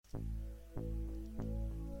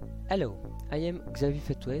Hello, I am Xavier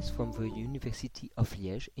Fatouez from the University of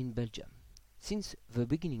Liège in Belgium. Since the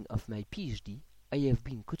beginning of my PhD, I have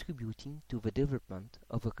been contributing to the development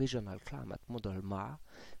of a regional climate model MAR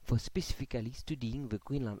for specifically studying the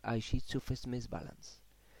Greenland ice sheet surface mass balance.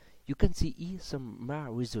 You can see here some MAR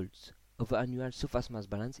results of the annual surface mass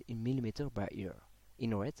balance in millimeter by year.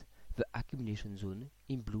 In red, the accumulation zone,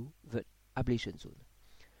 in blue, the ablation zone.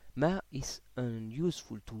 MAR is a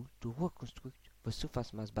useful tool to reconstruct the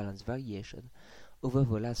surface mass balance variation over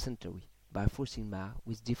the last century by forcing MAR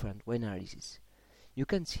with different analyses. You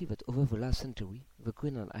can see that over the last century, the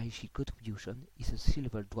Greenland ice sheet contribution is a sea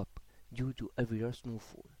level drop due to heavier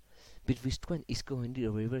snowfall, but this trend is currently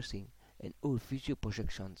reversing, and all future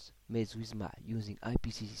projections made with MAR using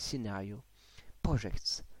IPCC scenario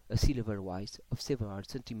projects a sea level rise of several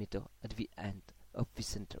centimeters at the end of this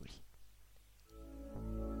century.